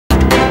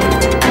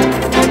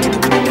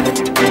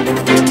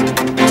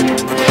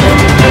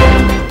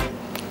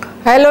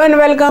Hello and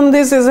welcome.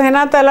 This is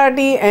Hena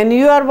Talati and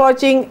you are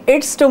watching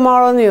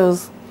Itstomorrow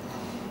news.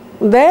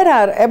 There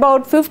are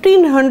about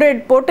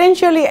 1500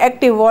 potentially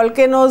active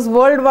volcanoes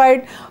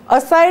worldwide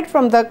aside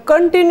from the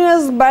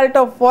continuous belt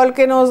of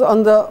volcanoes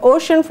on the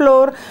ocean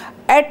floor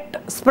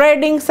at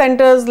spreading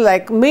centers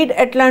like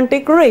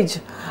mid-Atlantic ridge.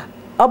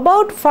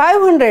 About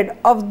 500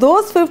 of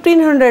those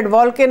 1500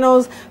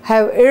 volcanoes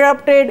have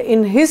erupted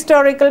in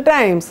historical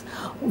times.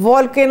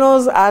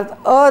 Volcanoes are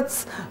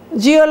Earth's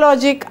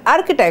geologic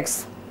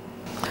architects.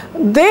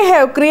 They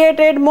have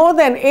created more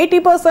than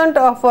 80%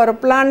 of our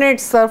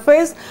planet's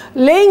surface,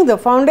 laying the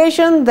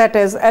foundation that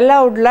has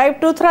allowed life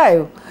to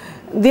thrive.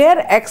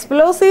 Their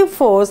explosive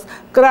force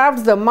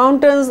crafts the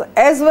mountains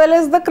as well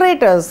as the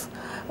craters.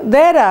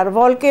 There are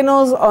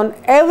volcanoes on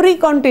every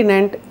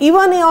continent,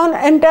 even on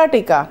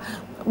Antarctica.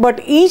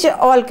 But each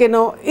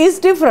volcano is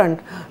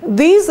different.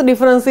 These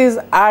differences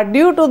are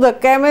due to the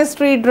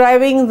chemistry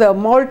driving the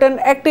molten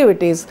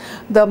activities.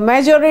 The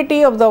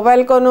majority of the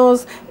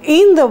volcanoes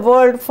in the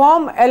world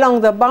form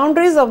along the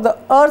boundaries of the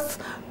Earth's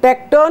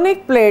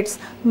tectonic plates,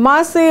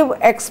 massive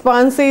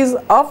expanses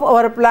of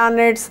our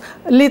planet's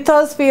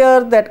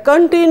lithosphere that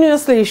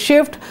continuously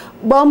shift,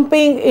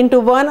 bumping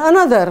into one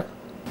another.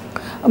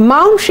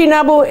 Mount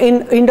Sinabung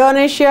in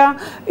Indonesia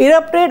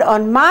erupted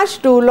on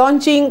March 2,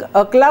 launching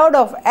a cloud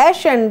of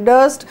ash and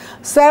dust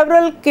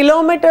several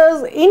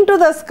kilometers into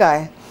the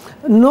sky.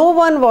 No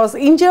one was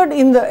injured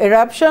in the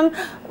eruption,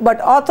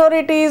 but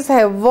authorities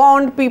have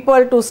warned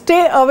people to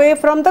stay away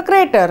from the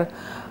crater.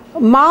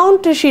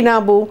 Mount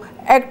Sinabung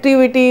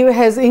activity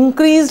has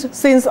increased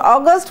since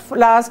August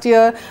last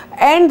year,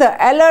 and the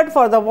alert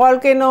for the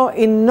volcano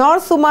in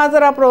North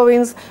Sumatra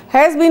province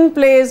has been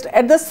placed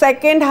at the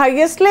second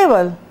highest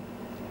level.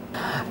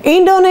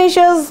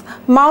 Indonesia's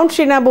Mount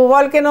Sinabung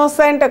volcano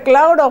sent a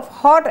cloud of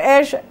hot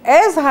ash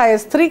as high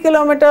as 3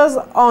 kilometers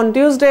on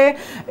Tuesday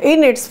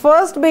in its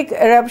first big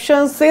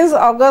eruption since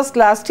August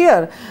last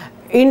year.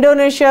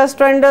 Indonesia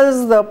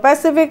straddles the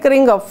Pacific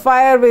Ring of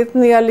Fire with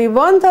nearly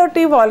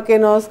 130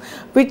 volcanoes,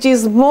 which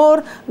is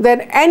more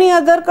than any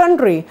other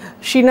country.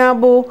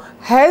 Sinabung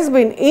has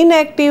been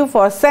inactive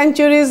for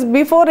centuries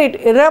before it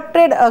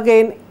erupted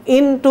again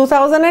in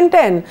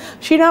 2010.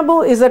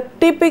 Sinabung is a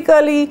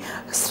typically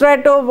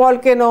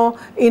stratovolcano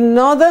in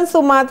northern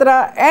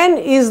Sumatra and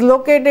is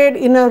located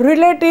in a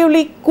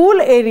relatively cool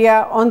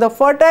area on the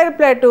fertile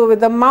plateau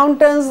with the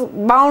mountains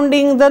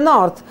bounding the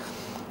north.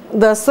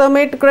 The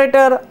summit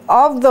crater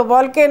of the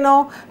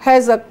volcano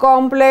has a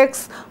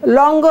complex,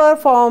 longer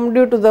form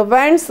due to the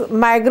vents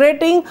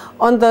migrating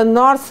on the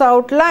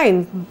north-south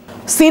line.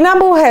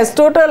 Sinabung has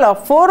total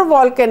of 4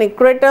 volcanic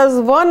craters,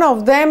 one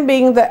of them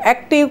being the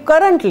active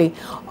currently.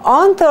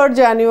 On 3rd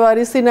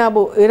January,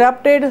 Sinabung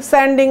erupted,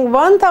 sending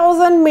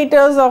 1000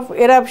 meters of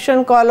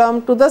eruption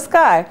column to the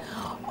sky.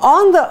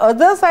 On the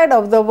other side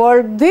of the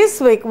world, this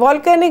week,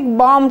 volcanic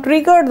bomb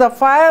triggered the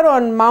fire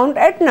on Mount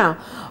Etna.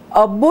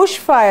 A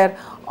bushfire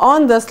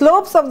on the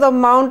slopes of the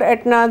Mount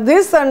Etna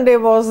this Sunday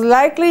was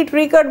likely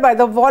triggered by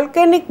the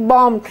volcanic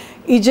bomb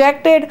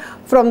ejected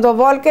from the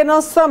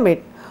volcano's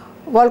summit.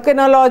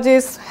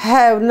 Volcanologists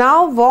have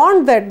now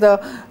warned that the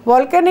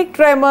volcanic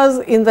tremors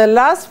in the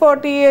last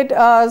 48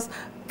 hours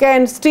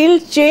can still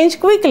change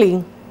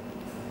quickly.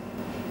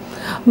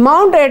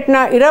 Mount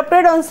Etna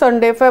erupted on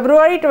Sunday,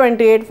 February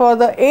 28 for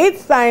the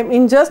 8th time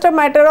in just a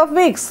matter of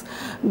weeks.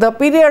 The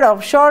period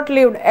of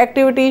short-lived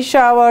activity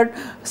showered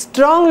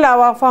strong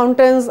lava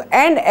fountains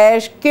and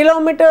ash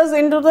kilometers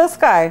into the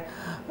sky.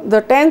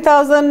 The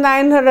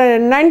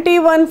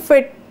 10,991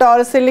 feet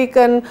tall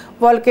silicon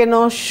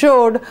volcano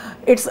showed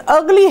its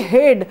ugly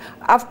head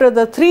after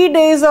the 3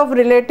 days of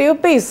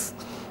relative peace.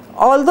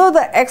 Although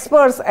the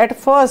experts at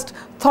first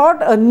thought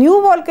a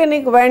new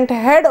volcanic vent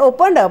had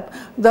opened up,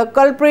 the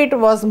culprit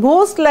was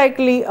most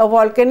likely a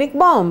volcanic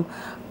bomb.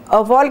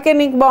 A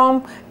volcanic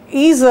bomb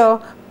is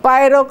a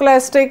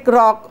pyroclastic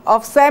rock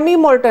of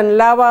semi-molten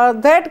lava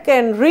that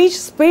can reach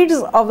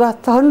speeds of the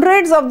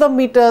hundreds of the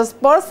meters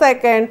per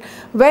second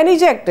when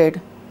ejected.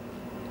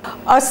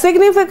 A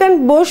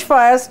significant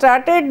bushfire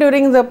started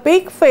during the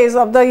peak phase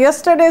of the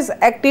yesterday's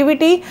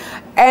activity,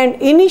 and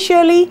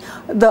initially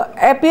the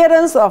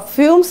appearance of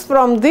fumes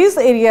from this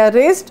area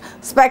raised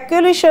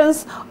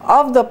speculations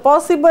of the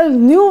possible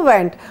new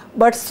vent,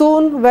 but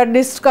soon were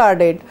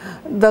discarded.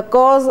 The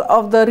cause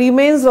of the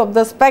remains of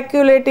the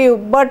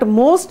speculative, but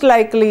most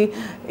likely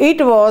it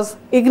was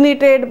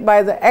ignited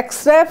by the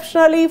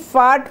exceptionally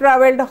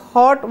far-traveled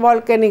hot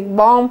volcanic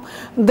bomb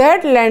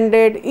that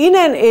landed in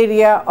an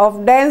area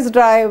of dense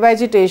dry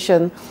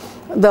vegetation.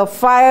 The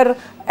fire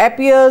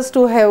appears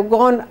to have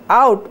gone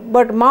out,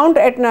 but Mount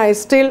Etna is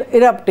still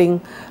erupting.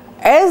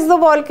 As the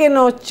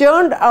volcano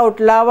churned out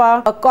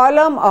lava, a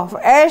column of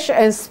ash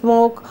and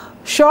smoke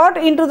shot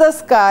into the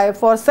sky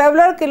for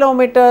several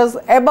kilometers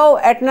above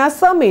Etna's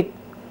summit.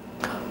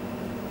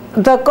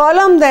 The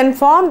column then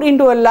formed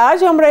into a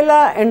large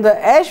umbrella and the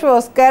ash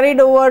was carried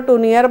over to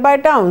nearby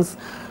towns.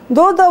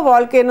 Though the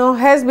volcano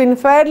has been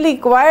fairly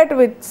quiet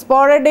with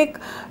sporadic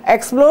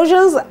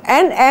explosions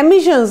and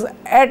emissions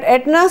at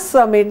Etna's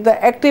summit,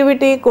 the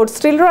activity could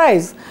still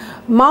rise.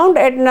 Mount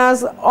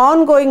Etna's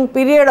ongoing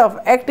period of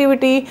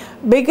activity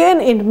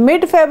began in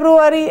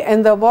mid-February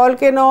and the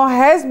volcano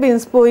has been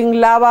spewing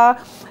lava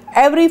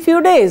every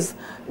few days.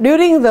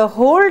 During the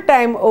whole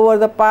time over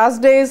the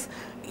past days,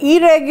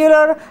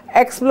 irregular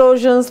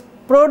explosions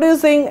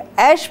producing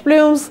ash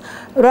plumes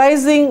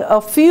rising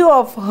a few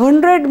of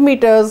 100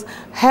 meters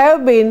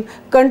have been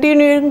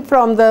continuing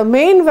from the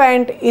main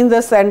vent in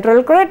the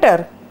central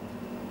crater.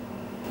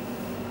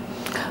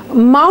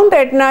 Mount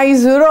Etna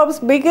is Europe's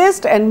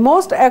biggest and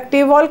most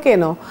active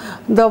volcano.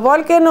 The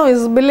volcano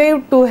is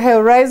believed to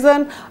have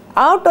risen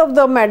out of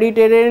the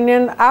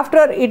Mediterranean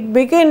after it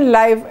became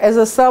live as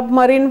a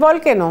submarine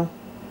volcano.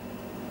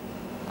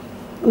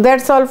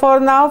 That's all for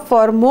now.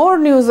 For more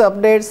news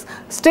updates,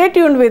 stay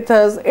tuned with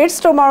us. It's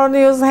Tomorrow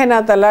News,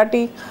 Hena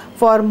Talati.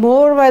 For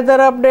more weather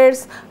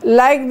updates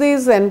like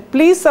this, and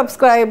please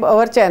subscribe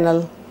our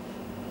channel.